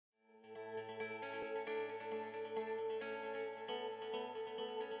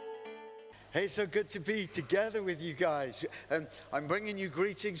Hey, so good to be together with you guys. I'm bringing you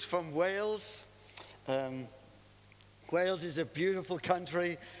greetings from Wales. Wales is a beautiful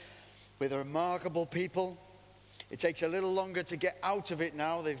country with remarkable people. It takes a little longer to get out of it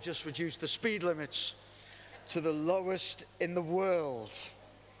now. They've just reduced the speed limits to the lowest in the world.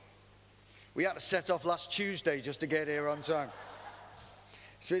 We had to set off last Tuesday just to get here on time.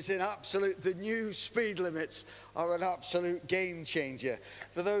 So it's the new speed limits are an absolute game changer.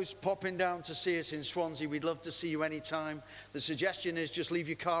 For those popping down to see us in Swansea, we'd love to see you anytime. The suggestion is just leave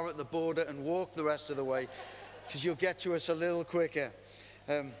your car at the border and walk the rest of the way, because you'll get to us a little quicker.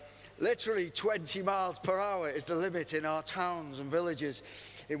 Literally 20 miles per hour is the limit in our towns and villages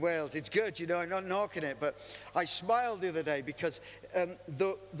in Wales. It's good, I'm not knocking it, but I smiled the other day because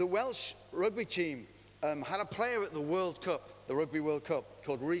the Welsh rugby team had a player at the World Cup, the Rugby World Cup,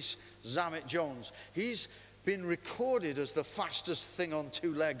 called Rhys Jones. He's been recorded as the fastest thing on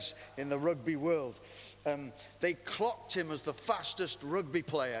two legs in the rugby world. They clocked him as the fastest rugby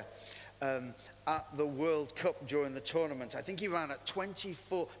player at the World Cup during the tournament. I think he ran at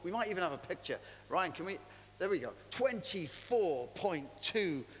 24. We might even have a picture. Ryan, can we? There we go.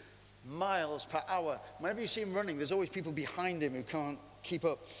 24.2 miles per hour. Whenever you see him running, there's always people behind him who can't keep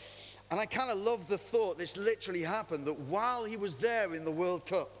up. And I kind of love the thought, this literally happened, that while he was there in the World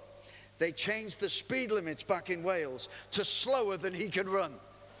Cup, they changed the speed limits back in Wales to slower than he could run.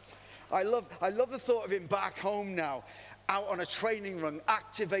 I love the thought of him back home now, out on a training run,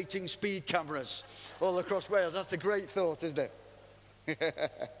 activating speed cameras all across Wales. That's a great thought, isn't it?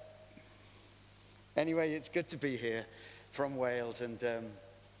 Anyway, it's good to be here from Wales, and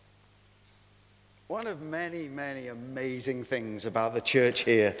one of many, many amazing things about the church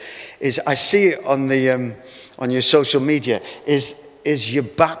here is I see it on the on your social media is your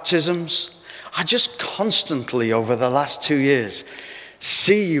baptisms. I just constantly over the last 2 years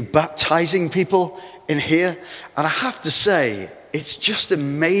see you baptizing people in here, and I have to say it's just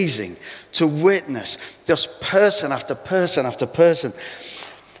amazing to witness just person after person after person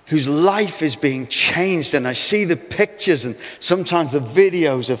whose life is being changed. And I see the pictures and sometimes the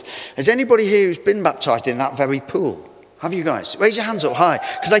videos of, has anybody here who's been baptized in that very pool? Have you guys? Raise your hands up high,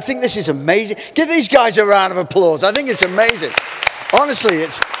 because I think this is amazing. Give these guys a round of applause. I think it's amazing. Honestly,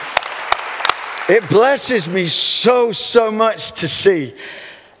 it blesses me so much to see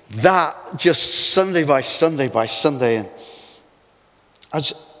that just Sunday by Sunday by Sunday.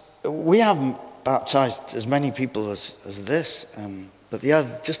 And we haven't baptized as many people as this, but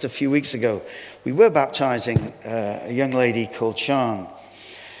just a few weeks ago, we were baptizing a young lady called Sian.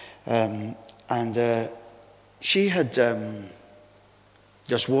 And she had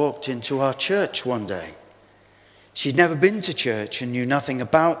just walked into our church one day. She'd never been to church and knew nothing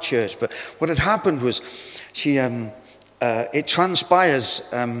about church. But what had happened was it transpires,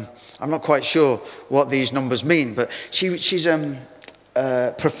 I'm not quite sure what these numbers mean, but she's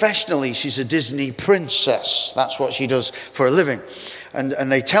professionally, she's a Disney princess. That's what she does for a living.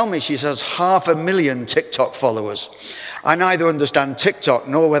 And they tell me she has 500,000 TikTok followers. I neither understand TikTok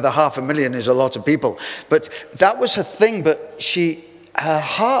nor whether 500,000 is a lot of people. But that was her thing. But her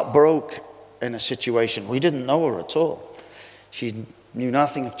heart broke in a situation. We didn't know her at all. She knew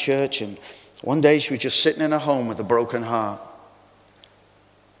nothing of church. And one day she was just sitting in her home with a broken heart.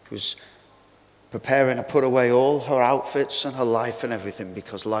 She was preparing to put away all her outfits and her life and everything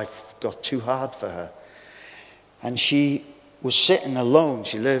because life got too hard for her. And she was sitting alone.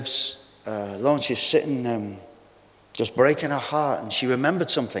 She lives alone. She's sitting just breaking her heart. And she remembered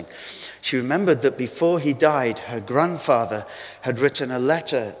something. She remembered that before he died, her grandfather had written a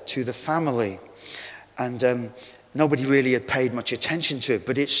letter to the family. And nobody really had paid much attention to it.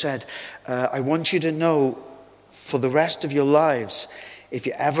 But it said, I want you to know for the rest of your lives, if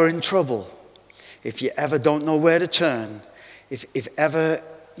you're ever in trouble, if you ever don't know where to turn, if ever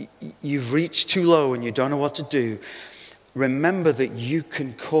you've reached too low and you don't know what to do, remember that you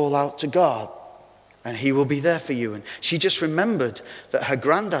can call out to God and he will be there for you. And she just remembered that her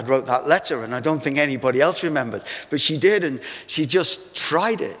granddad wrote that letter, and I don't think anybody else remembered. But she did, and she just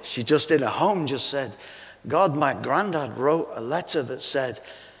tried it. She just in her home just said, God, my granddad wrote a letter that said,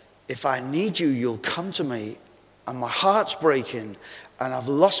 if I need you, you'll come to me. And my heart's breaking. And I've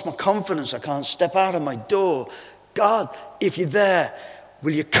lost my confidence. I can't step out of my door. God, if you're there,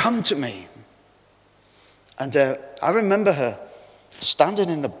 will you come to me? And I remember her standing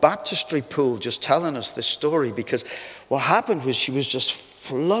in the baptistry pool just telling us this story, because what happened was she was just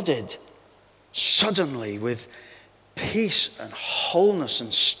flooded suddenly with peace and wholeness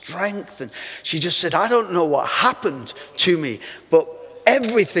and strength. And she just said, I don't know what happened to me, but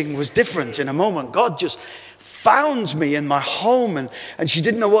everything was different in a moment. God just found me in my home, and she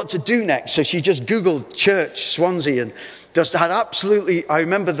didn't know what to do next. So she just Googled church, Swansea, and just had absolutely, I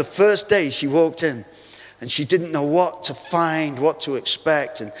remember the first day she walked in, and she didn't know what to find, what to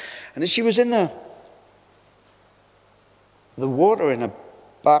expect. And as she was in the water in a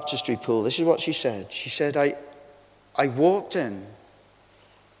baptistry pool, this is what she said. She said, I walked in,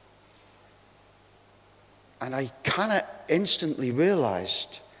 and I kind of instantly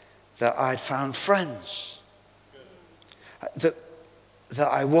realized that I'd found friends. That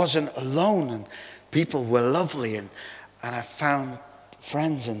I wasn't alone, and people were lovely, and I found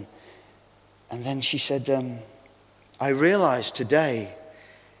friends. And then she said, I realized today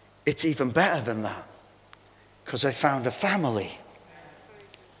it's even better than that, because I found a family.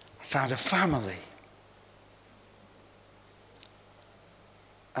 I found a family.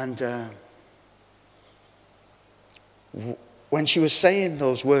 And when she was saying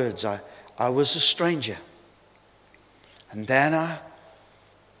those words, I was a stranger. And then I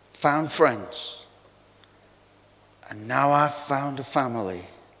found friends. And now I've found a family.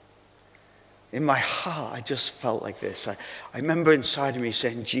 In my heart, I just felt like this. I remember inside of me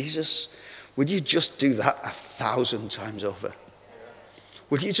saying, Jesus, would you just do that 1,000 times over?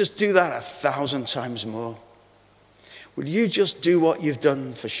 Would you just do that 1,000 times more? Would you just do what you've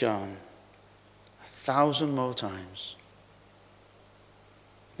done for Sean 1,000 more times?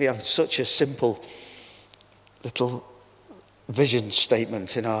 We have such a simple little vision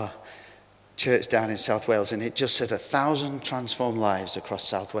statement in our church down in South Wales, and it just says 1,000 transformed lives across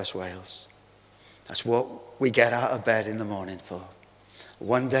Southwest Wales. That's what we get out of bed in the morning for.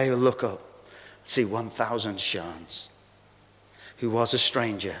 One day we'll look up, see 1,000 Seans who was a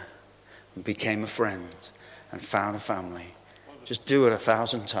stranger and became a friend and found a family. Just do it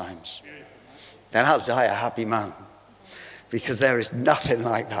 1,000 times. Then I'll die a happy man, because there is nothing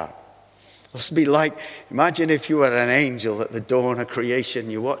like that. It'll be like, imagine if you were an angel at the dawn of creation,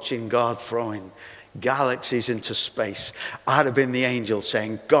 you're watching God throwing galaxies into space. I'd have been the angel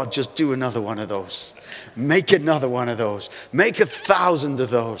saying, God, just do another one of those. Make another one of those. Make 1,000 of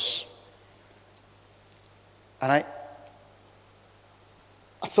those. And I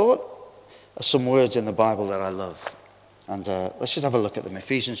thought of some words in the Bible that I love. And let's just have a look at them.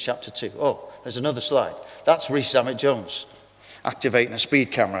 Ephesians chapter 2. Oh, there's another slide. That's Rhys Jones activating a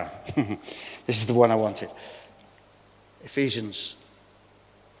speed camera. This is the one I wanted. Ephesians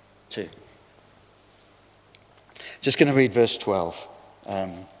 2. Just going to read verse 12.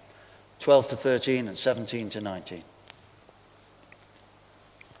 12 to 13 and 17 to 19.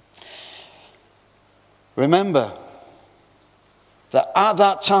 Remember that at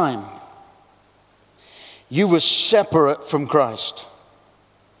that time you were separate from Christ,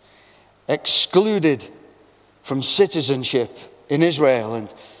 excluded from citizenship in Israel,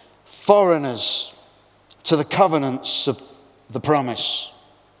 and foreigners to the covenants of the promise,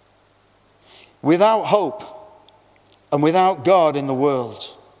 without hope and without God in the world.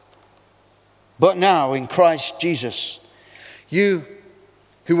 But now in Christ Jesus, you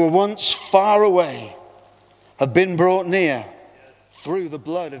who were once far away have been brought near through the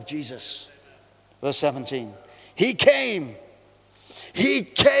blood of Jesus. Verse 17. He came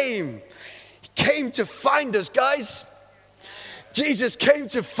to find us, guys. Jesus came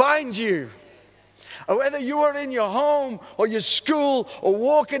to find you. And whether you were in your home or your school or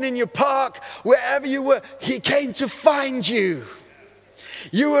walking in your park, wherever you were, he came to find you.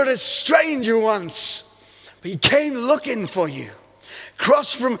 You were a stranger once, but he came looking for you.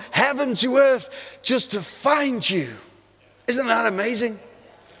 Crossed from heaven to earth just to find you. Isn't that amazing?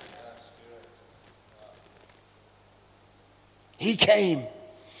 He came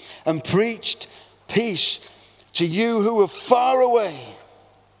and preached peace to you who were far away,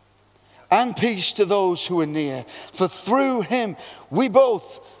 and peace to those who are near. For through him we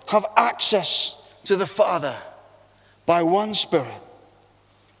both have access to the Father by one Spirit.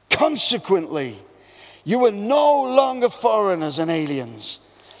 Consequently, you are no longer foreigners and aliens,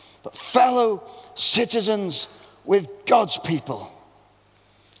 but fellow citizens with God's people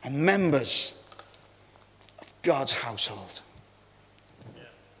and members of God's household.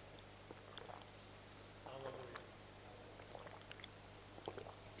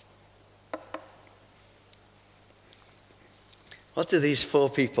 What do these four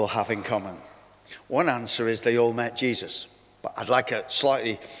people have in common? One answer is they all met Jesus. But I'd like a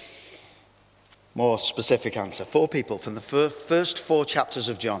slightly more specific answer. Four people from the first 4 chapters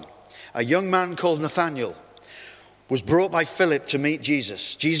of John. A young man called Nathanael was brought by Philip to meet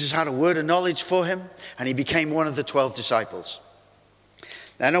Jesus. Jesus had a word of knowledge for him, and he became one of the 12 disciples.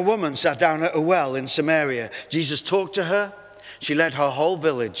 Then a woman sat down at a well in Samaria. Jesus talked to her. She led her whole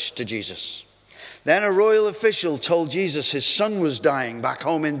village to Jesus. Then a royal official told Jesus his son was dying back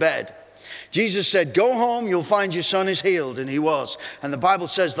home in bed. Jesus said, "Go home, you'll find your son is healed." And he was. And the Bible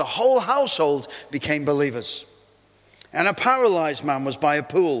says the whole household became believers. And a paralyzed man was by a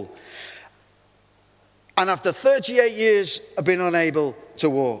pool. And after 38 years of being unable to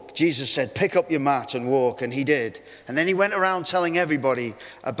walk, Jesus said, "Pick up your mat and walk." And he did. And then he went around telling everybody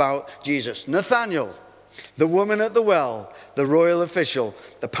about Jesus. Nathanael, the woman at the well, the royal official,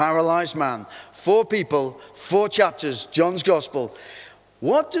 the paralyzed man. 4 people, 4 chapters, John's gospel.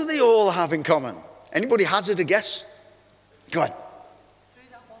 What do they all have in common? Anybody hazard a guess? Go on. Through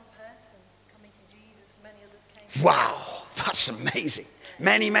that one person coming to Jesus, many others came. Wow, that's amazing.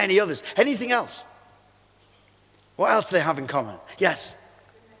 Many, many others. Anything else? What else do they have in common? Yes.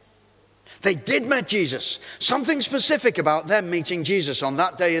 They did meet Jesus. Something specific about them meeting Jesus on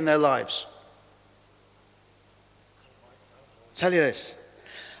that day in their lives. I'll tell you this.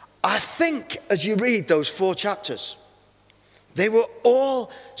 I think as you read those 4 chapters, they were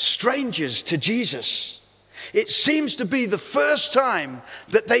all strangers to Jesus. It seems to be the first time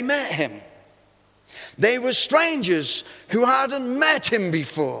that they met him. They were strangers who hadn't met him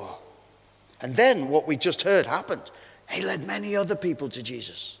before. And then what we just heard happened. He led many other people to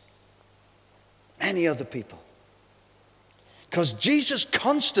Jesus. Many other people. Because Jesus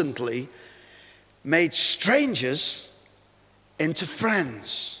constantly made strangers into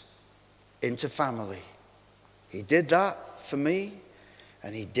friends, into family. He did that for me,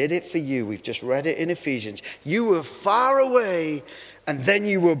 and he did it for you. We've just read it in Ephesians. You were far away, and then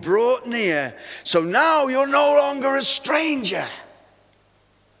you were brought near. So now you're no longer a stranger.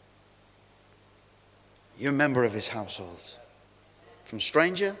 You're a member of his household. From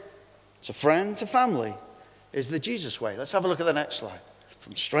stranger to friend to family is the Jesus way. Let's have a look at the next slide.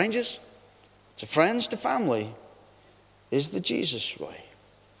 From strangers to friends to family is the Jesus way.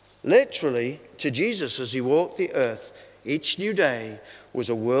 Literally, to Jesus as he walked the earth, each new day was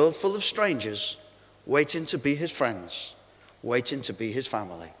a world full of strangers waiting to be his friends, waiting to be his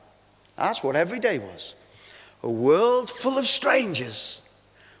family. That's what every day was. A world full of strangers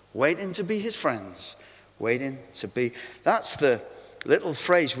waiting to be his friends, waiting to be. That's the little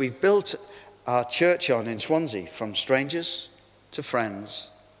phrase we've built our church on in Swansea. From strangers to friends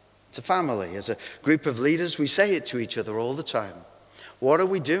to family. As a group of leaders, we say it to each other all the time. What are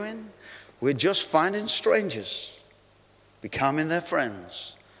we doing? We're just finding strangers, becoming their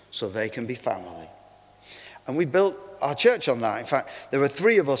friends, so they can be family. And we built our church on that. In fact, there were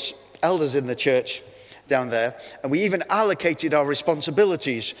 3 of us elders in the church down there, and we even allocated our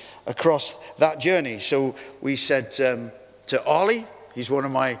responsibilities across that journey. So we said to Ollie, he's one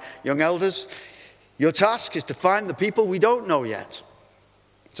of my young elders, your task is to find the people we don't know yet.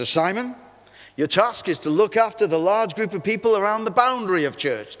 To Simon, your task is to look after the large group of people around the boundary of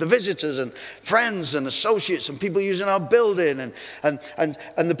church, the visitors and friends and associates and people using our building and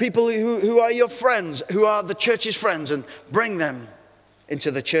the people who are your friends, who are the church's friends, and bring them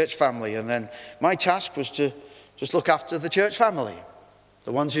into the church family. And then my task was to just look after the church family,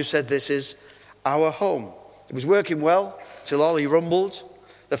 the ones who said this is our home. It was working well till Ollie rumbled.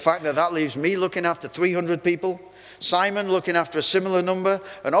 The fact that leaves me looking after 300 people, Simon looking after a similar number,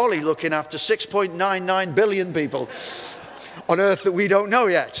 and Ollie looking after 6.99 billion people on earth that we don't know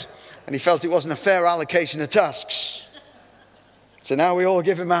yet. And he felt it wasn't a fair allocation of tasks. So now we all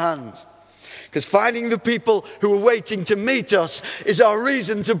give him a hand. Because finding the people who are waiting to meet us is our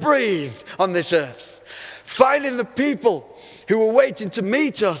reason to breathe on this earth. Finding the people who are waiting to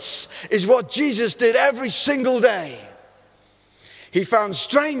meet us is what Jesus did every single day. He found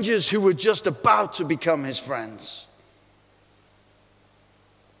strangers who were just about to become his friends.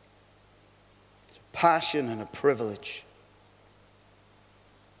 It's a passion and a privilege.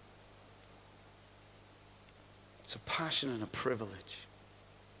 It's a passion and a privilege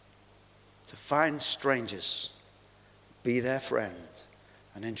to find strangers, be their friend,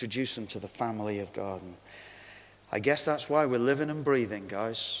 and introduce them to the family of God. And I guess that's why we're living and breathing,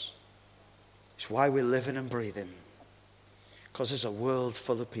 guys. It's why we're living and breathing. Because there's a world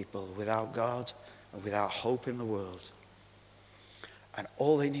full of people without God and without hope in the world. And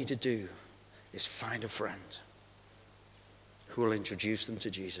all they need to do is find a friend who will introduce them to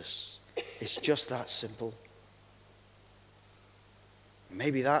Jesus. It's just that simple.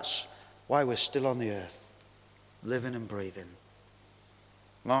 Maybe that's why we're still on the earth, living and breathing.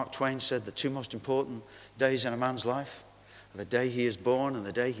 Mark Twain said the 2 most important days in a man's life are the day he is born and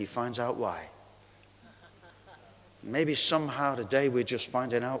the day he finds out why. Maybe somehow today we're just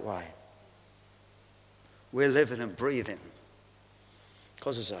finding out why. We're living and breathing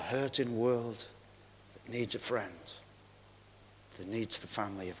because there's a hurting world that needs a friend. that needs the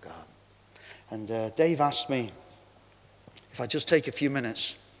family of God. And Dave asked me if I just take a few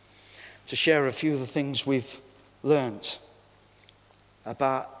minutes to share a few of the things we've learnt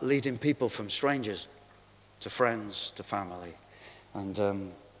about leading people from strangers to friends to family. And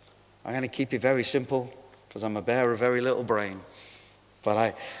I'm going to keep it very simple because I'm a bear of very little brain.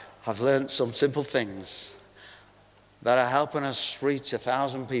 But I've learnt some simple things that are helping us reach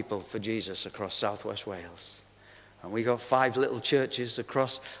 1,000 people for Jesus across southwest Wales. And we got 5 little churches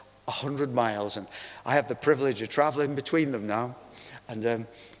across 100 miles, and I have the privilege of traveling between them now. And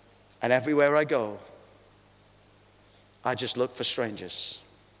everywhere I go, I just look for strangers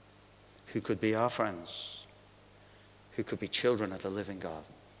who could be our friends, who could be children of the living God.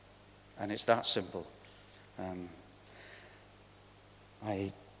 And it's that simple.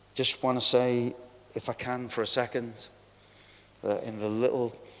 I just want to say, if I can for a second, that in the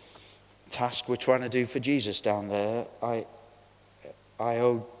little task we're trying to do for Jesus down there, I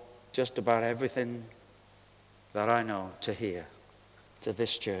owe just about everything that I know to here, to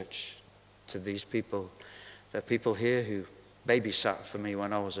this church, to these people. There are people here who babysat for me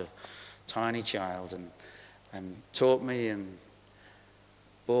when I was a tiny child and taught me and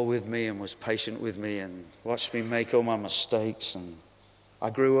bore with me and was patient with me and watched me make all my mistakes. And I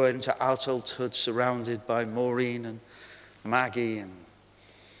grew into adulthood surrounded by Maureen and Maggie and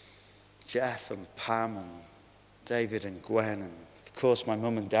Jeff and Pam and David and Gwen and of course my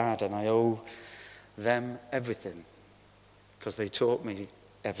mum and dad, and I owe them everything because they taught me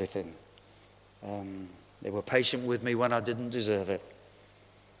everything. They were patient with me when I didn't deserve it.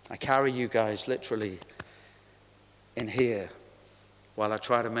 I carry you guys literally in here while I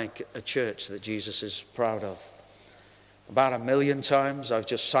try to make a church that Jesus is proud of. About 1 million times I've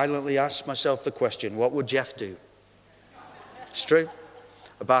just silently asked myself the question, what would Jeff do? It's true.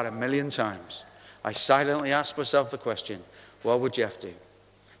 About 1 million times I silently ask myself the question, what would Jeff do?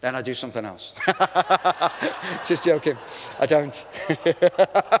 Then I do something else. Just joking. I don't.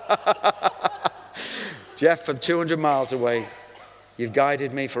 Jeff, from 200 miles away, you've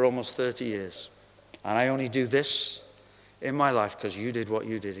guided me for almost 30 years. And I only do this in my life because you did what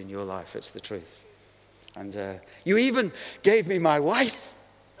you did in your life. It's the truth. And you even gave me my wife.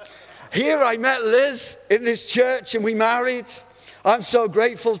 Here I met Liz in this church and we married. I'm so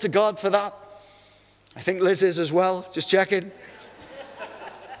grateful to God for that. I think Liz is as well. Just checking.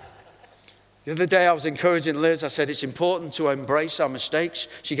 The other day I was encouraging Liz. I said it's important to embrace our mistakes.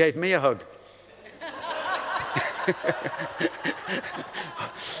 She gave me a hug.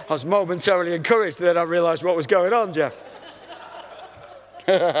 I was momentarily encouraged, then I realized what was going on, Jeff.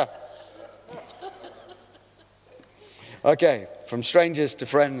 Okay, from strangers to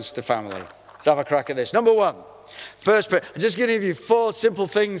friends to family. Let's have a crack at this. Number 1, first, I'm just going to give you 4 simple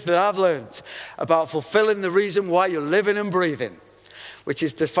things that I've learned about fulfilling the reason why you're living and breathing, which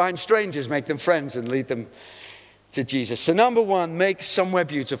is to find strangers, make them friends, and lead them to Jesus. So number 1, make somewhere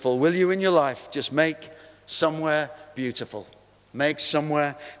beautiful. Will you in your life just make somewhere beautiful? Make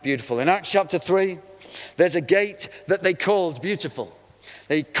somewhere beautiful. In Acts chapter 3, there's a gate that they called Beautiful.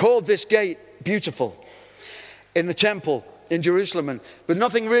 They called this gate Beautiful in the temple in Jerusalem, but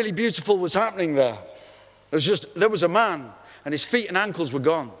nothing really beautiful was happening there. There was a man, and his feet and ankles were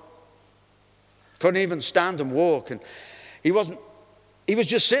gone. Couldn't even stand and walk, and he was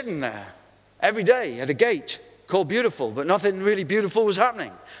just sitting there every day at a gate called Beautiful, but nothing really beautiful was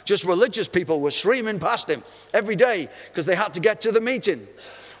happening. Just religious people were streaming past him every day because they had to get to the meeting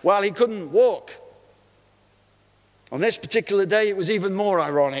while he couldn't walk. On this particular day, it was even more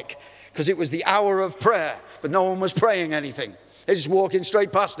ironic because it was the hour of prayer, but no one was praying anything. They're just walking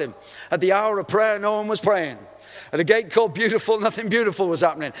straight past him. At the hour of prayer, no one was praying. At a gate called Beautiful, nothing beautiful was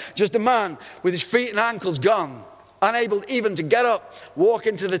happening. Just a man with his feet and ankles gone, unable even to get up, walk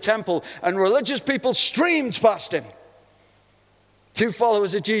into the temple, and religious people streamed past him. 2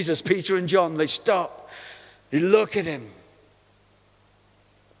 followers of Jesus, Peter and John, they stop. They look at him.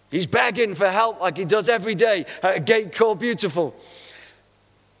 He's begging for help like he does every day at a gate called Beautiful.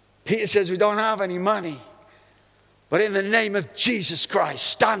 Peter says, we don't have any money, but in the name of Jesus Christ,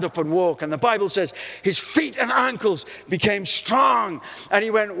 stand up and walk. And the Bible says his feet and ankles became strong, and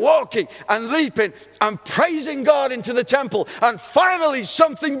he went walking and leaping and praising God into the temple. And finally,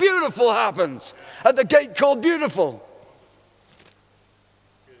 something beautiful happened at the gate called Beautiful.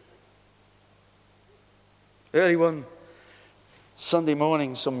 Early one Sunday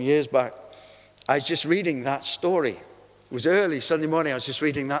morning, some years back, I was just reading that story. It was early Sunday morning. I was just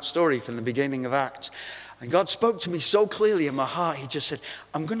reading that story from the beginning of Acts. And God spoke to me so clearly in my heart. He just said,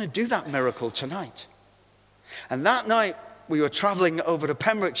 I'm going to do that miracle tonight. And that night, we were traveling over to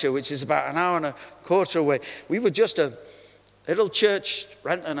Pembrokeshire, which is about an hour and a quarter away. We were just a little church,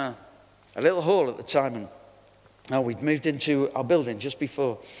 renting a little hall at the time. And we'd moved into our building just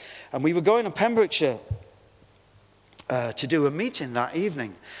before. And we were going to Pembrokeshire to do a meeting that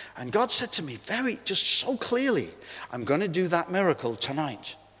evening. And God said to me just so clearly, I'm going to do that miracle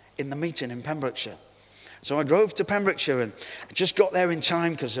tonight in the meeting in Pembrokeshire. So I drove to Pembrokeshire and I just got there in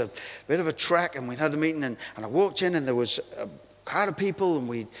time because a bit of a trek, and we'd had a meeting, and I walked in and there was a crowd of people, and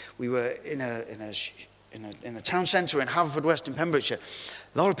we were in the town centre in Haverfordwest in Pembrokeshire.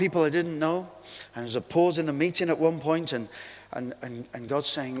 A lot of people I didn't know, and there was a pause in the meeting at one point, and God's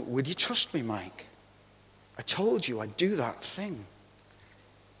saying, would you trust me, Mike? I told you I'd do that thing.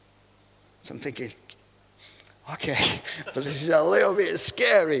 So I'm thinking, okay, but this is a little bit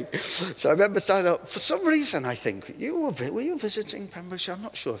scary. So I remember signing up. For some reason, I think, were you visiting Pembrokeshire? I'm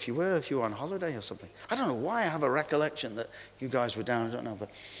not sure if you were on holiday or something. I don't know why I have a recollection that you guys were down. I don't know.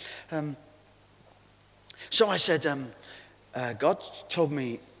 But so I said, God told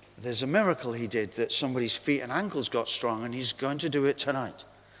me there's a miracle he did, that somebody's feet and ankles got strong, and he's going to do it tonight.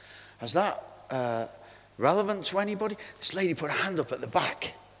 Is that relevant to anybody? This lady put her hand up at the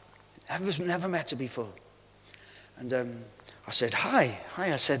back. I've never met her before. And I said, hi.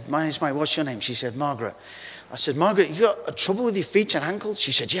 I said, my name's Mike. What's your name? She said, Margaret. I said, Margaret, you got a trouble with your feet and ankles?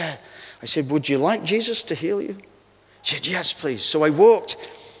 She said, yeah. I said, would you like Jesus to heal you? She said, yes, please. So I walked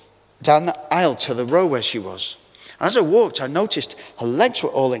down the aisle to the row where she was. And as I walked, I noticed her legs were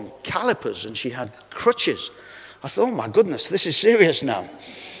all in calipers and she had crutches. I thought, oh my goodness, this is serious now.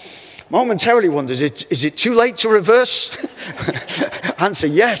 Momentarily wondered, is it too late to reverse? Answer,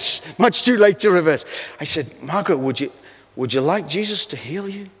 yes, much too late to reverse. I said, Margaret, would you like Jesus to heal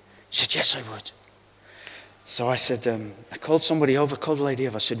you? She said, yes, I would. So I said, I called somebody over, called a lady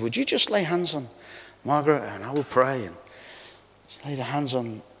over. I said, would you just lay hands on Margaret and I will pray? And she laid her hands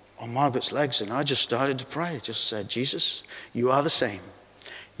on Margaret's legs, and I just started to pray. Just said, Jesus, you are the same,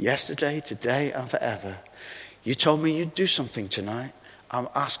 yesterday, today, and forever. You told me you'd do something tonight. I'm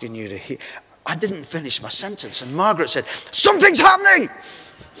asking you to hear. I didn't finish my sentence, and Margaret said, something's happening.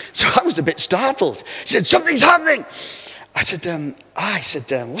 So I was a bit startled. She said, something's happening. I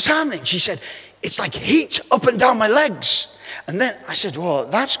said, what's happening? She said, it's like heat up and down my legs. And then I said, well,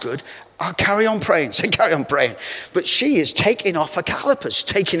 that's good. I'll carry on praying. So carry on praying. But she is taking off her calipers,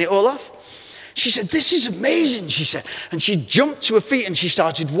 taking it all off. She said, this is amazing, she said. And she jumped to her feet and she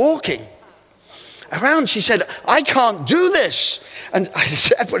started walking around. She said, I can't do this. And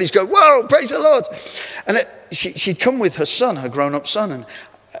everybody's going, whoa, praise the Lord. And she'd come with her son, her grown-up son. And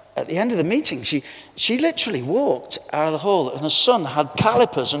at the end of the meeting, she literally walked out of the hall, and her son had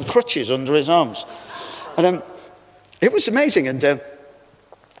calipers and crutches under his arms. And it was amazing. And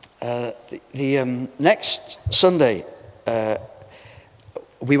the next Sunday,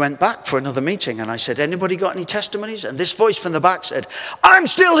 we went back for another meeting, and I said, anybody got any testimonies? And this voice from the back said, I'm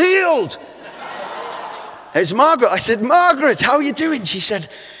still healed. It's Margaret. I said, Margaret, how are you doing? She said,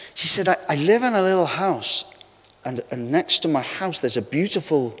 I live in a little house, and next to my house there's a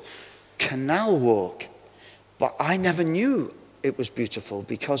beautiful canal walk, but I never knew it was beautiful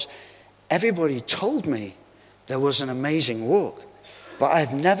because everybody told me there was an amazing walk, but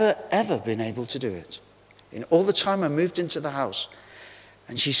I've never ever been able to do it in all the time I moved into the house.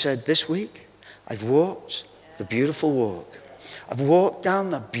 And she said, this week I've walked the beautiful walk. I've walked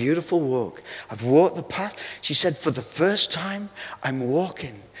down the beautiful walk. I've walked the path. She said, for the first time, I'm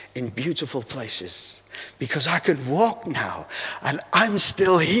walking in beautiful places because I can walk now and I'm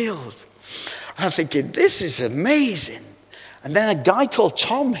still healed. And I'm thinking, this is amazing. And then a guy called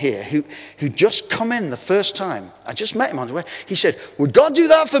Tom here who just come in the first time. I just met him on the way. He said, would God do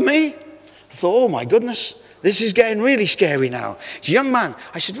that for me? I thought, oh my goodness, this is getting really scary now. He's a young man.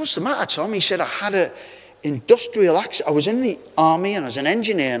 I said, what's the matter, Tom? He said, I had a industrial accident. I was in the army and I was an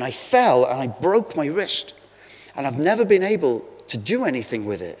engineer and I fell and I broke my wrist. And I've never been able to do anything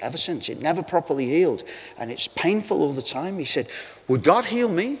with it ever since. It never properly healed. And it's painful all the time. He said, would God heal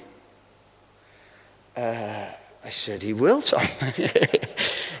me? I said, he will, Tom.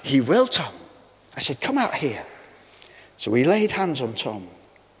 He will, Tom. I said, come out here. So we laid hands on Tom.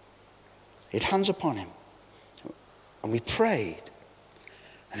 Laid hands upon him. And we prayed.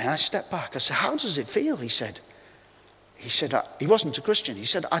 And then I stepped back. I said, how does it feel? He said, he wasn't a Christian. He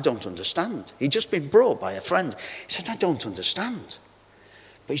said, I don't understand. He'd just been brought by a friend. He said, I don't understand.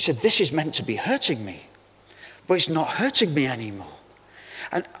 But he said, this is meant to be hurting me. But it's not hurting me anymore.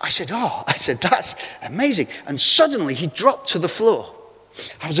 And I said, that's amazing. And suddenly he dropped to the floor.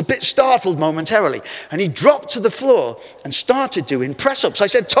 I was a bit startled momentarily. And he dropped to the floor and started doing press-ups. I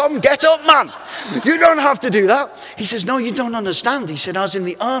said, Tom, get up, man. You don't have to do that. He says, no, you don't understand. He said, I was in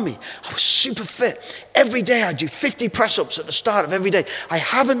the army. I was super fit. Every day I do 50 press-ups at the start of every day. I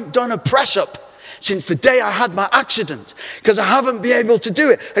haven't done a press-up since the day I had my accident because I haven't been able to do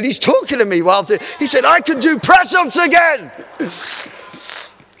it. And he's talking to me while he said, I can do press-ups again.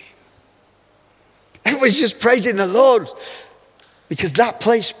 Everybody's just praising the Lord. Because that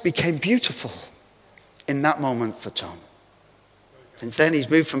place became beautiful in that moment for Tom. Since then, he's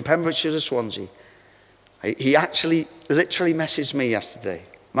moved from Pembrokeshire to Swansea. He actually literally messaged me yesterday.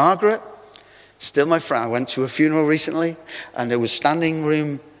 Margaret, still my friend. I went to a funeral recently, and there was standing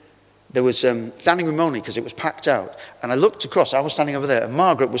room. There was standing room only because it was packed out. And I looked across. I was standing over there, and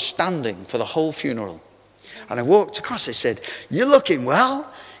Margaret was standing for the whole funeral. And I walked across. I said, "You're looking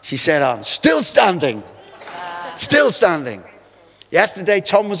well." She said, "I'm still standing. Still standing." Yesterday,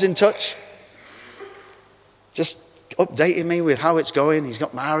 Tom was in touch, just updating me with how it's going. He's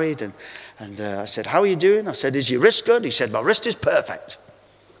got married, and I said, how are you doing? I said, is your wrist good? He said, my wrist is perfect.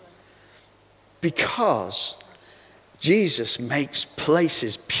 Because Jesus makes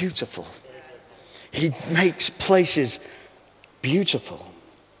places beautiful. He makes places beautiful.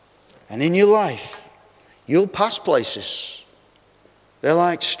 And in your life, you'll pass places. They're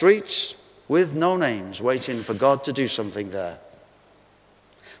like streets with no names, waiting for God to do something there.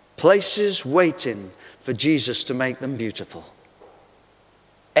 Places waiting for Jesus to make them beautiful.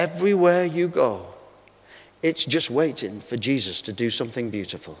 Everywhere you go, it's just waiting for Jesus to do something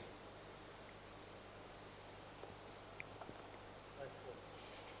beautiful.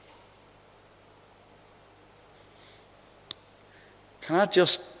 Can I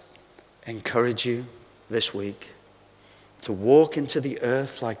just encourage you this week to walk into the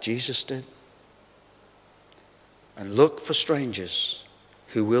earth like Jesus did and look for strangers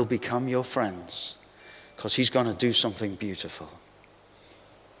who will become your friends, because he's going to do something beautiful.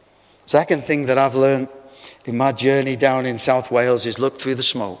 Second thing that I've learned in my journey down in South Wales is look through the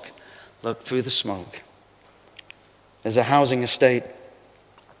smoke. Look through the smoke. There's a housing estate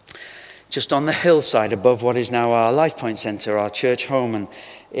just on the hillside above what is now our Lifepoint Centre, our church home, and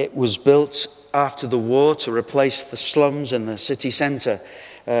it was built after the war to replace the slums in the city centre.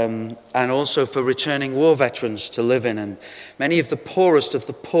 And also for returning war veterans to live in. And many of the poorest of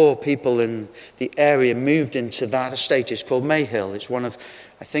the poor people in the area moved into that estate. It's called Mayhill. It's one of,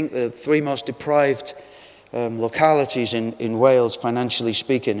 I think, the 3 most deprived localities in Wales, financially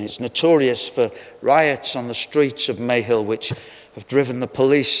speaking. It's notorious for riots on the streets of Mayhill, which have driven the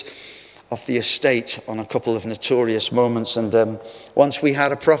police off the estate on a couple of notorious moments. And once we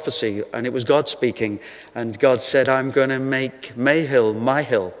had a prophecy, and it was God speaking, and God said, I'm going to make Mayhill my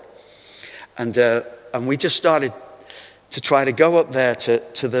hill. And we just started to try to go up there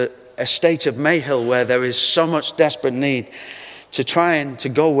to the estate of Mayhill, where there is so much desperate need, to try and to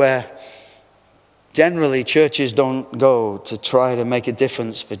go where generally churches don't go, to try to make a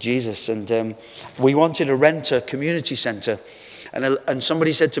difference for Jesus. And we wanted to rent a community centre. And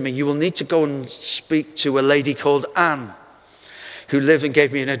somebody said to me, you will need to go and speak to a lady called Anne, who lived and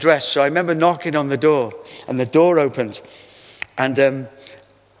gave me an address. So I remember knocking on the door, and the door opened. And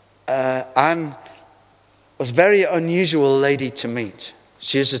Anne was a very unusual lady to meet.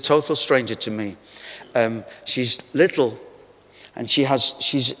 She is a total stranger to me. She's little, and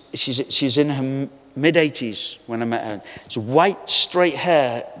she's in her mid-80s when I met her. It's white, straight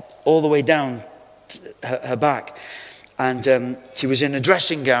hair all the way down her back. And she was in a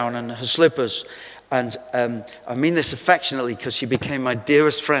dressing gown and her slippers. And I mean this affectionately because she became my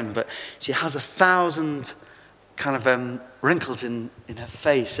dearest friend. But she has 1,000 kind of wrinkles in her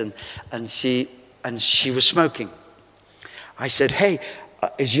face. And she was smoking. I said, hey,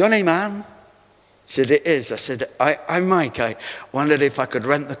 is your name Anne? She said, it is. I said, I'm Mike. I wondered if I could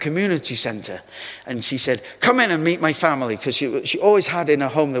rent the community centre. And she said, come in and meet my family. Because she always had in her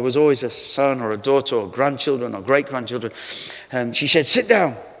home, there was always a son or a daughter or grandchildren or great-grandchildren. She said, sit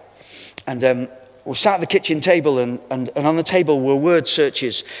down. And we sat at the kitchen table, and on the table were word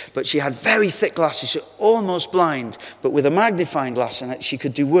searches. But she had very thick glasses, so almost blind, but with a magnifying glass, and she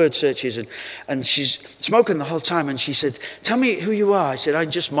could do word searches. And she's smoking the whole time. And she said, tell me who you are. I said, I'm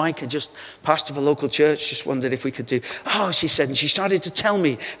just Mike, and just pastor of a local church. Just wondered if we could do. Oh, she said, and she started to tell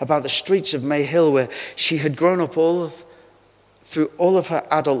me about the streets of Mayhill, where she had grown up all of through all of her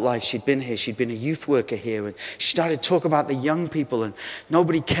adult life, she'd been here. She'd been a youth worker here. And she started to talk about the young people. And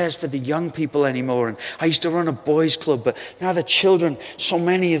nobody cares for the young people anymore. And I used to run a boys' club. But now the children, so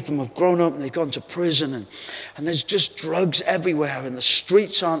many of them have grown up and they've gone to prison. And there's just drugs everywhere. And the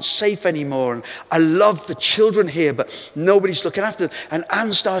streets aren't safe anymore. And I love the children here, but nobody's looking after them. And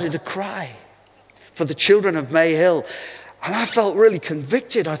Anne started to cry for the children of May Hill. And I felt really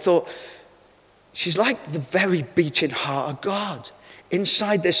convicted. I thought, she's like the very beating heart of God.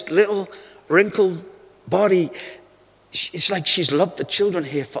 Inside this little wrinkled body, it's like she's loved the children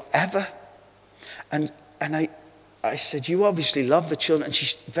here forever. And I said, you obviously love the children. And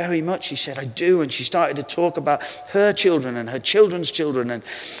she very much, she said, I do. And she started to talk about her children and her children's children.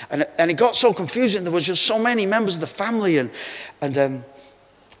 And it got so confusing. There was just so many members of the family. And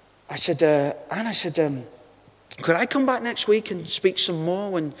I said, Anne, I said, could I come back next week and speak some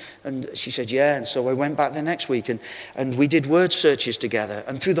more? And she said, yeah. And so I went back the next week and we did word searches together.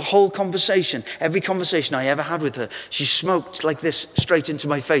 And through the whole conversation, every conversation I ever had with her, she smoked like this straight into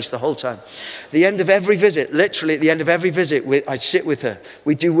my face the whole time. The end of every visit, literally at the end of every visit, I'd sit with her.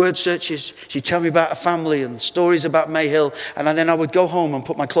 We'd do word searches. She'd tell me about her family and stories about May Hill. And then I would go home and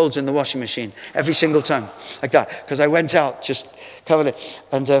put my clothes in the washing machine every single time like that. Because I went out just covered it.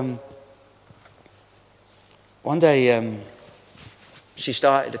 And one day, she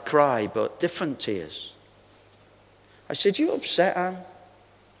started to cry, but different tears. I said, you upset, Anne?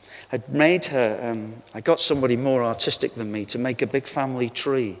 I'd made her, I got somebody more artistic than me to make a big family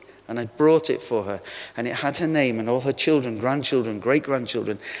tree. And I'd brought it for her. And it had her name and all her children, grandchildren,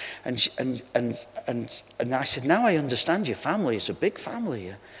 great-grandchildren. And I said, now I understand your family. It's a big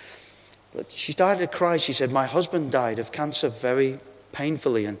family. But she started to cry. She said, my husband died of cancer very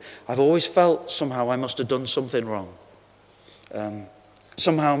painfully, and I've always felt somehow I must have done something wrong.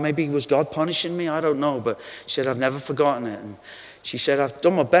 Somehow maybe was God punishing me, I don't know, but she said, I've never forgotten it. And she said, I've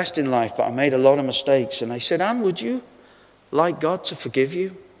done my best in life, but I made a lot of mistakes. And I said, Anne, would you like God to forgive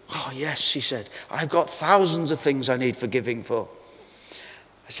you? Oh yes, she said, I've got thousands of things I need forgiving for.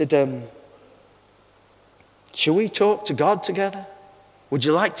 I said, shall we talk to God together? Would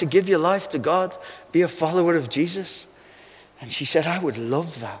you like to give your life to God, be a follower of Jesus? And she said, I would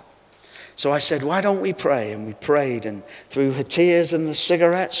love that. So I said, why don't we pray? And we prayed, and through her tears and the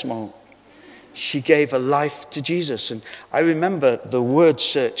cigarette smoke, she gave her life to Jesus. And I remember the word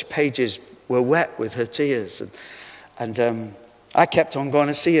search pages were wet with her tears. And I kept on going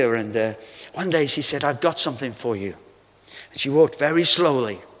to see her. And one day she said, I've got something for you. And she walked very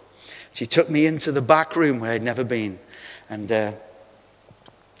slowly. She took me into the back room where I'd never been. And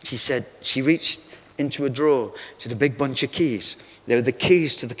she said, she reached into a drawer, she had a big bunch of keys. They were the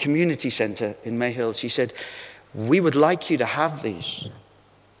keys to the community centre in May Hill. She said, we would like you to have these.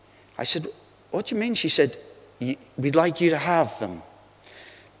 I said, what do you mean? She said, we'd like you to have them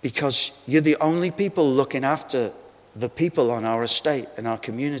because you're the only people looking after the people on our estate and our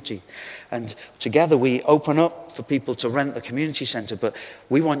community. And together we open up for people to rent the community centre, but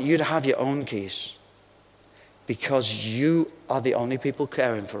we want you to have your own keys because you are the only people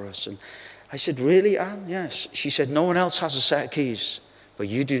caring for us. And I said, really, Anne? Yes. She said, no one else has a set of keys, but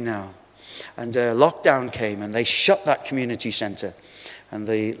you do now. And lockdown came and they shut that community centre. And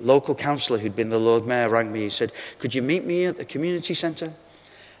the local councillor who'd been the Lord Mayor rang me. He said, could you meet me at the community centre?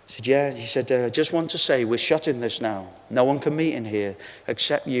 I said, yeah. He said, I just want to say we're shutting this now. No one can meet in here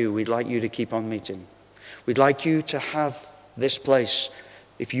except you. We'd like you to keep on meeting. We'd like you to have this place,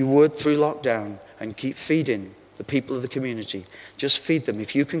 if you would, through lockdown and keep feeding the people of the community. Just feed them.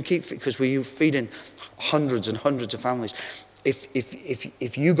 If you can keep, because we're feeding hundreds and hundreds of families.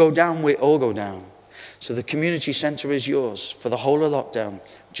 If you go down, we all go down. So the community centre is yours for the whole of lockdown.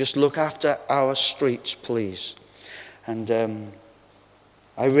 Just look after our streets, please. And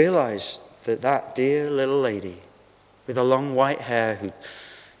I realised that dear little lady with the long white hair who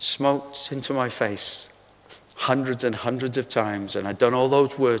smoked into my face hundreds and hundreds of times, and I'd done all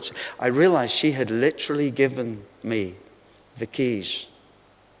those words, I realized she had literally given me the keys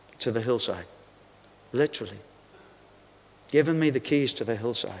to the hillside. Literally. Given me the keys to the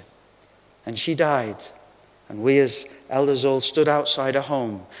hillside. And she died. And we as elders all stood outside her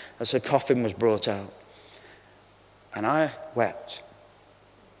home as her coffin was brought out. And I wept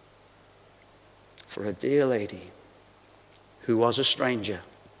for a dear lady who was a stranger,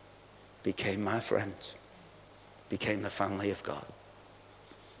 became my friend, became the family of God.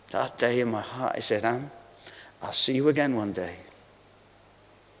 That day in my heart, I said, Anne, I'll see you again one day.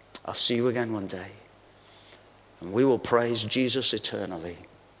 I'll see you again one day. And we will praise Jesus eternally.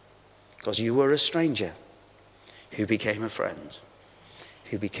 Because you were a stranger who became a friend,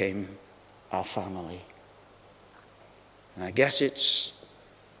 who became our family. And I guess it's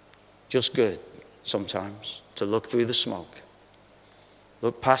just good sometimes to look through the smoke.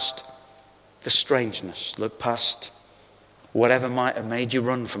 Look past the strangeness. Look past whatever might have made you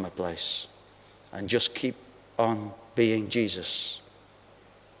run from a place. And just keep on being Jesus.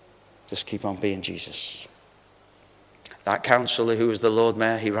 Just keep on being Jesus. That counsellor who was the Lord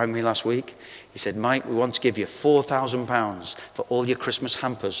Mayor, he rang me last week. He said, Mike, we want to give you £4,000 for all your Christmas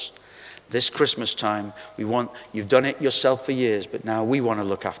hampers. This Christmas time, you've done it yourself for years, but now we want to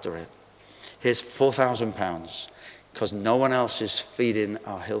look after it. Here's £4,000 because no one else is feeding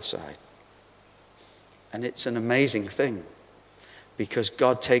our hillside. And it's an amazing thing because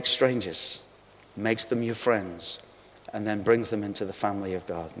God takes strangers, makes them your friends, and then brings them into the family of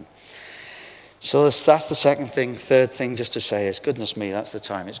God. So that's the second thing. Third thing just to say is, goodness me, that's the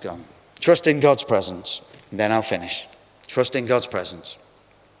time, it's gone. Trust in God's presence. And then I'll finish. Trust in God's presence.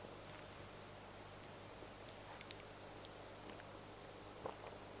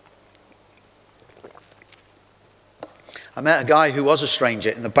 I met a guy who was a stranger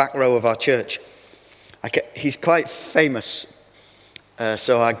in the back row of our church. He's quite famous,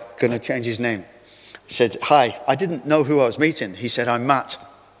 so I'm going to change his name. He said, hi, I didn't know who I was meeting. He said, I'm Matt.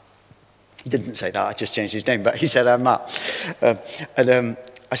 He didn't say that, I just changed his name, but he said, I'm Matt. And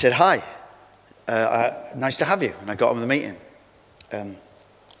I said, hi, nice to have you. And I got on with the meeting. A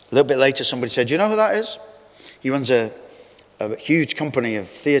little bit later, somebody said, do you know who that is? He runs a huge company of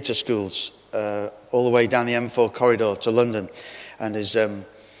theatre schools all the way down the M4 corridor to London, and is an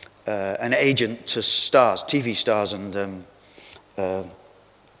agent to stars, TV stars and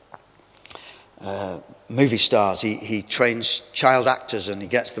movie stars. He trains child actors and he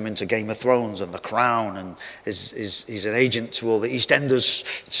gets them into Game of Thrones and The Crown, and he's an agent to all the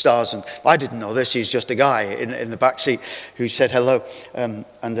EastEnders stars. And I didn't know this. He's just a guy in the back seat who said hello.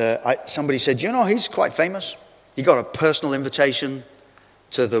 Somebody said, do you know he's quite famous? He got a personal invitation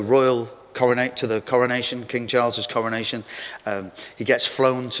to the coronation, King Charles's coronation. He gets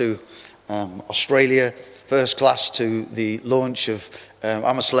flown to Australia, first class, to the launch of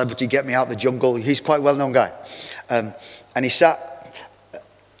I'm a Celebrity, Get Me Out the Jungle. He's quite a well-known guy. And he sat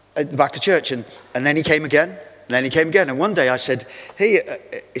at the back of church, and then he came again, And one day I said, hey,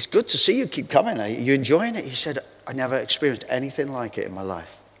 it's good to see you keep coming. Are you enjoying it? He said, I never experienced anything like it in my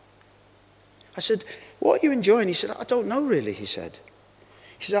life. I said, what are you enjoying? He said, I don't know really, he said.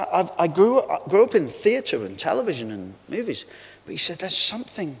 He said, I grew up in theatre and television and movies. But he said, there's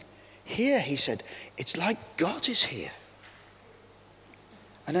something here. He said, it's like God is here.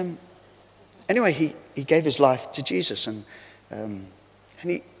 And anyway, he gave his life to Jesus. And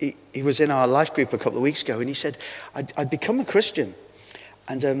he was in our life group a couple of weeks ago. And he said, I'd become a Christian.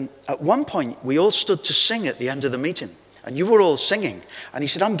 And at one point, we all stood to sing at the end of the meeting. And you were all singing. And he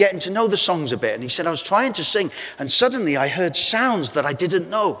said, I'm getting to know the songs a bit. And he said, I was trying to sing. And suddenly I heard sounds that I didn't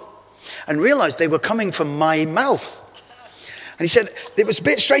know. And realized they were coming from my mouth. And he said, it was a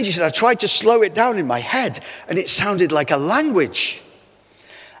bit strange. He said, I tried to slow it down in my head. And it sounded like a language.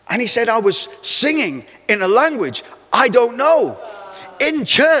 And he said, I was singing in a language I don't know. In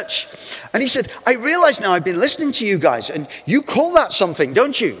church. And he said, I realize now I've been listening to you guys. And you call that something,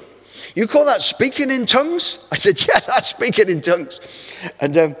 don't you? You call that speaking in tongues? I said, yeah, that's speaking in tongues.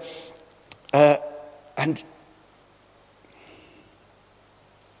 And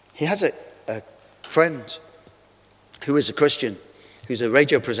he has a friend who is a Christian, who's a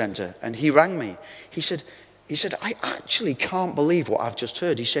radio presenter, and he rang me. He said, I actually can't believe what I've just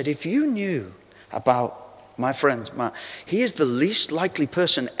heard. He said, if you knew about my friend Matt, he is the least likely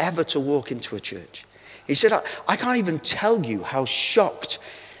person ever to walk into a church. He said, I can't even tell you how shocked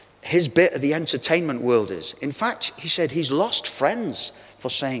his bit of the entertainment world is. In fact, he said he's lost friends for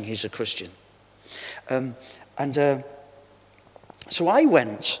saying he's a Christian. So I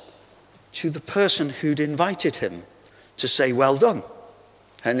went to the person who'd invited him to say, well done.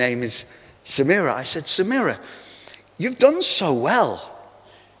 Her name is Samira. I said, Samira, you've done so well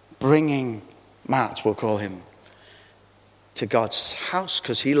bringing Matt, we'll call him, to God's house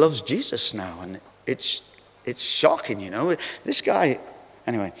because he loves Jesus now. And it's shocking, you know. This guy...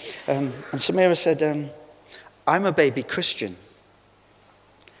 Anyway, and Samira said, I'm a baby Christian,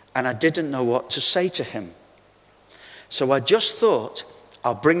 and I didn't know what to say to him. So I just thought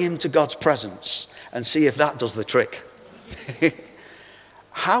I'll bring him to God's presence and see if that does the trick.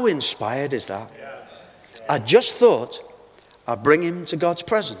 How inspired is that? I just thought I'll bring him to God's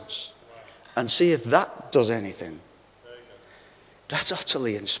presence and see if that does anything. That's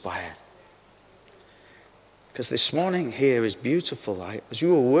utterly inspired. Because this morning here is beautiful. As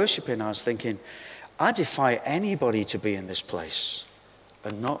you were worshiping, I was thinking, I defy anybody to be in this place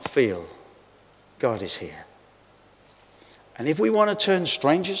and not feel God is here. And if we want to turn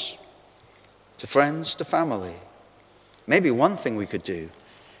strangers to friends, to family, maybe one thing we could do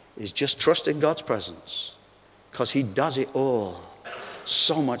is just trust in God's presence, because he does it all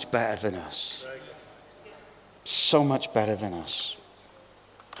so much better than us. So much better than us.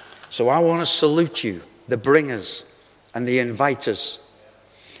 So I want to salute you, the bringers and the inviters.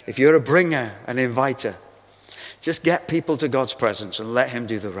 If you're a bringer and inviter, just get people to God's presence and let him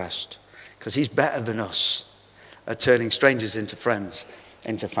do the rest, because he's better than us at turning strangers into friends,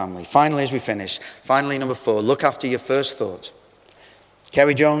 into family. Finally, as we finish, number 4, look after your first thought.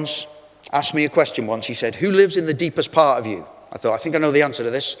 Kerry Jones asked me a question once. He said, who lives in the deepest part of you? I thought, I think I know the answer to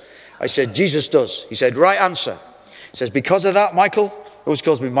this. I said, Jesus does. He said, right answer. He says, because of that, Michael, he always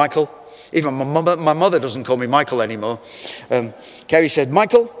calls me Michael. Even my mother doesn't call me Michael anymore. Kerry said,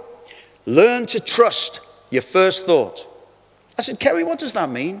 Michael, learn to trust your first thought. I said, Kerry, what does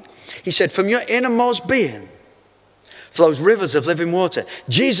that mean? He said, from your innermost being flows rivers of living water.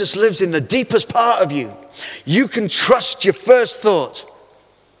 Jesus lives in the deepest part of you. You can trust your first thought.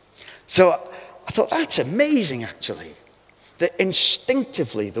 So I thought, that's amazing, actually. That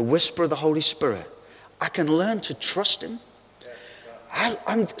instinctively, the whisper of the Holy Spirit, I can learn to trust him.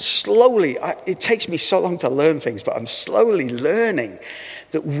 I'm slowly, it takes me so long to learn things, but I'm slowly learning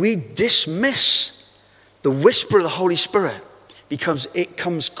that we dismiss the whisper of the Holy Spirit because it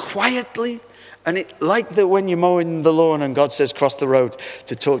comes quietly, and it like that when you're mowing the lawn and God says cross the road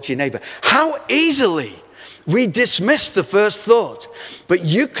to talk to your neighbor. How easily we dismiss the first thought, but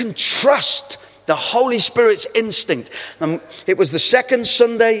you can trust the Holy Spirit's instinct. It was the second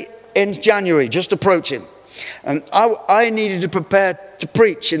Sunday in January, just approaching. And I needed to prepare to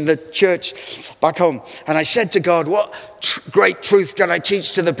preach in the church back home. And I said to God, what great truth can I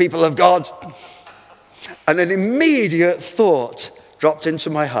teach to the people of God? And an immediate thought dropped into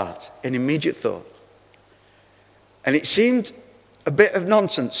my heart. An immediate thought. And it seemed a bit of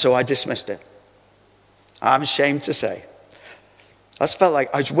nonsense, so I dismissed it. I'm ashamed to say. I just felt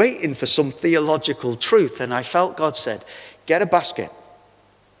like I was waiting for some theological truth, and I felt God said, get a basket.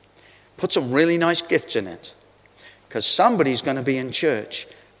 Put some really nice gifts in it, because somebody's going to be in church,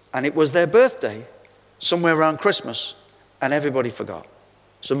 and it was their birthday somewhere around Christmas, and everybody forgot.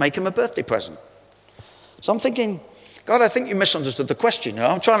 So make them a birthday present. So I'm thinking, God, I think you misunderstood the question. You know,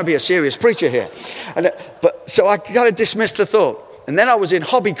 I'm trying to be a serious preacher here. So I got to dismiss the thought. And then I was in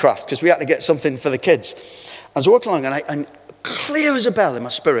hobbycraft, because we had to get something for the kids. I was walking along, and clear as a bell in my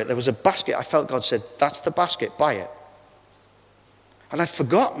spirit, there was a basket. I felt God said, that's the basket, buy it. And I'd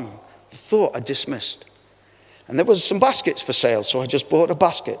forgotten the thought I dismissed. And there was some baskets for sale, so I just bought a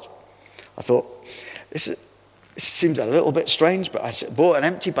basket. I thought, this seems a little bit strange, but I bought an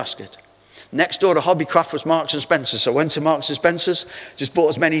empty basket. Next door to Hobbycraft was Marks and Spencer's, so I went to Marks and Spencer's, just bought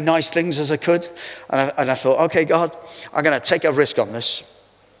as many nice things as I could, and I thought, okay, God, I'm going to take a risk on this.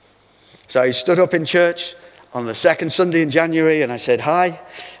 So I stood up in church on the second Sunday in January, and I said, hi.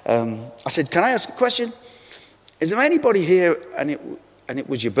 I said, can I ask a question? Is there anybody here, and it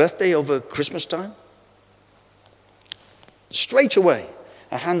was your birthday over Christmas time? Straight away,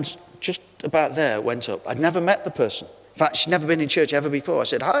 a hand just about there went up. I'd never met the person. In fact, she'd never been in church ever before. I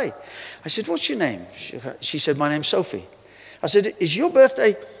said, hi. I said, what's your name? She said, my name's Sophie. I said, is your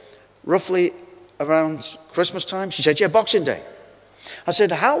birthday roughly around Christmas time? She said, yeah, Boxing Day. I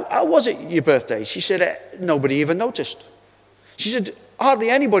said, how was it your birthday? She said, nobody even noticed. She said, hardly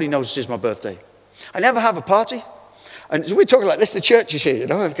anybody notices my birthday. I never have a party. And we're talking like this, the church is here, you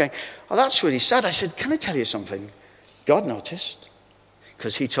know. I'm going, oh, that's really sad. I said, can I tell you something? God noticed,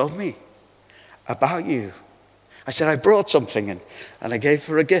 because he told me about you. I said, I brought something, and I gave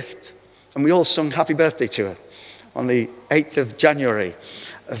her a gift. And we all sung happy birthday to her on the 8th of January,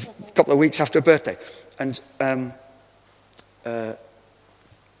 a couple of weeks after her birthday. And that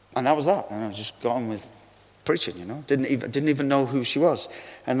was that. And I just got on with preaching, you know. Didn't even know who she was.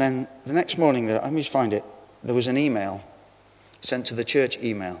 And then the next morning, let me just find it. There was an email sent to the church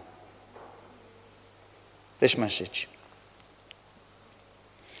email. This message.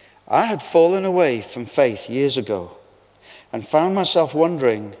 I had fallen away from faith years ago and found myself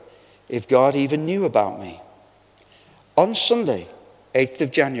wondering if God even knew about me. On Sunday, 8th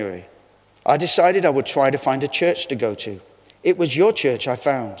of January, I decided I would try to find a church to go to. It was your church I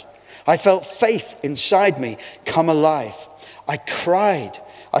found. I felt faith inside me come alive. I cried.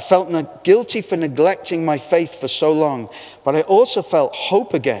 I felt guilty for neglecting my faith for so long, but I also felt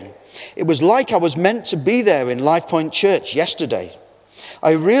hope again. It was like I was meant to be there in Lifepoint Church yesterday.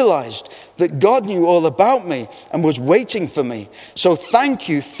 I realized that God knew all about me and was waiting for me. So thank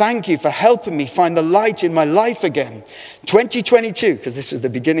you for helping me find the light in my life again. 2022, because this was the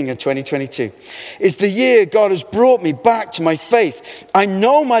beginning of 2022, is the year God has brought me back to my faith. I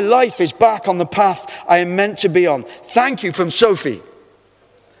know my life is back on the path I am meant to be on. Thank you from Sophie.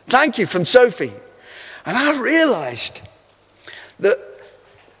 Thank you from Sophie. And I realized that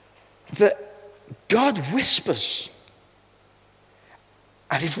God whispers.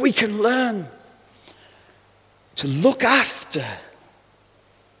 And if we can learn to look after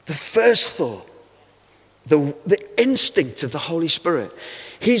the first thought, the instinct of the Holy Spirit,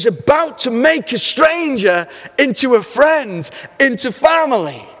 he's about to make a stranger into a friend, into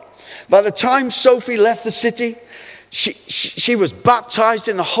family. By the time Sophie left the city, she was baptized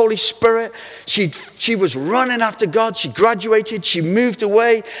in the Holy Spirit. She was running after God. She graduated. She moved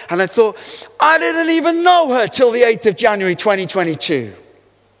away. And I thought, I didn't even know her till the 8th of January 2022.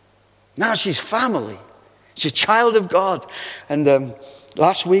 Now she's family. She's a child of God. And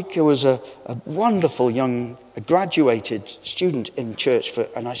last week there was a wonderful young graduated student in church.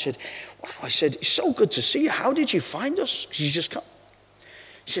 And I said, wow, it's so good to see you. How did you find us? She just come.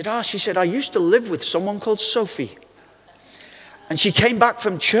 She said, I used to live with someone called Sophie. And she came back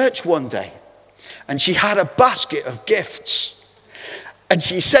from church one day. And she had a basket of gifts. And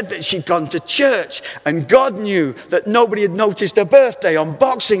she said that she'd gone to church and God knew that nobody had noticed her birthday on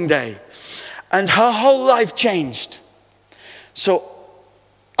Boxing Day. And her whole life changed. So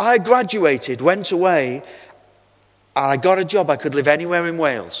I graduated, went away, and I got a job. I could live anywhere in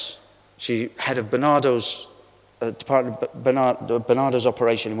Wales. She head of Bernardo's, Bernardo's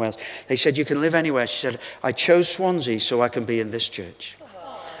operation in Wales. They said, you can live anywhere. She said, I chose Swansea so I can be in this church.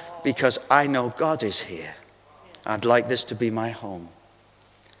 Because I know God is here. I'd like this to be my home.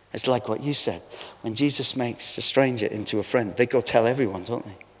 It's like what you said. When Jesus makes a stranger into a friend, they go tell everyone, don't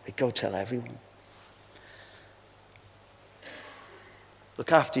they? They go tell everyone.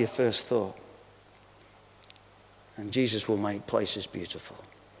 Look after your first thought. And Jesus will make places beautiful.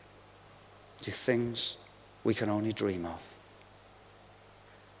 Do things we can only dream of.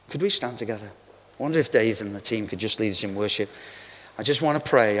 Could we stand together? I wonder if Dave and the team could just lead us in worship. I just want to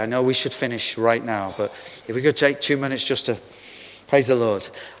pray. I know we should finish right now, but if we could take 2 minutes just to praise the Lord.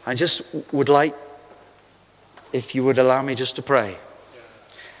 I just would like, if you would allow me just to pray.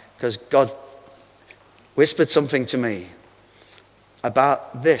 Because God whispered something to me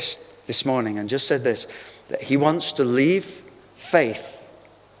about this morning and just said this, that he wants to leave faith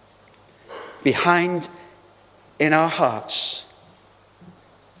behind in our hearts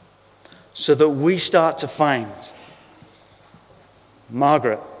so that we start to find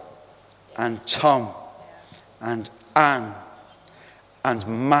Margaret and Tom and Anne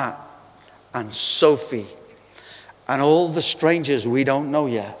and Matt and Sophie and all the strangers we don't know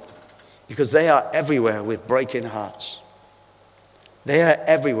yet, because they are everywhere with breaking hearts. They are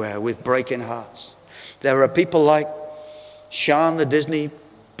everywhere with breaking hearts. There are people like Sian, the Disney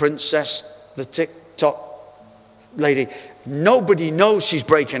princess, the TikTok lady. Nobody knows she's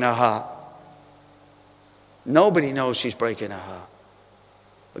breaking her heart. Nobody knows she's breaking her heart.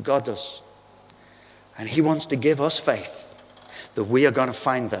 But God does. And he wants to give us faith that we are going to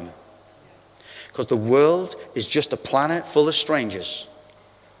find them. Because the world is just a planet full of strangers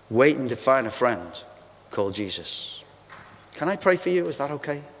waiting to find a friend called Jesus. Can I pray for you? Is that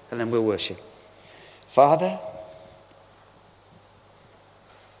okay? And then we'll worship. Father,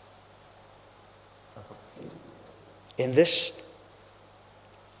 in this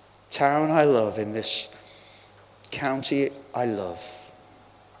town I love, in this county I love,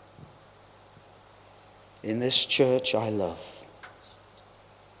 in this church I love,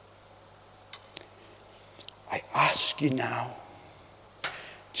 I ask you now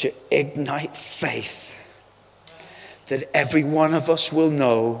to ignite faith that every one of us will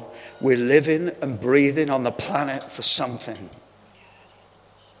know we're living and breathing on the planet for something.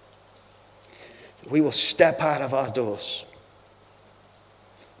 That we will step out of our doors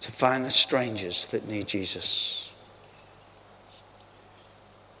to find the strangers that need Jesus.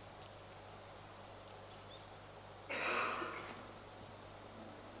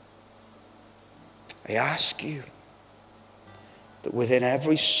 I ask you that within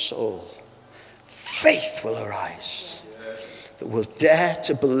every soul, faith will arise, that will dare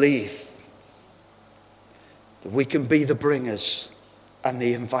to believe that we can be the bringers and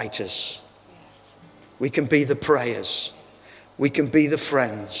the inviters. We can be the prayers. We can be the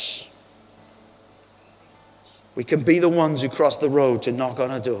friends. We can be the ones who cross the road to knock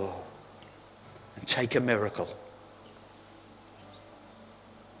on a door and take a miracle.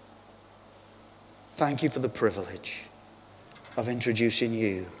 Thank you for the privilege. of introducing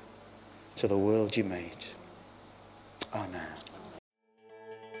you to the world you made. Amen.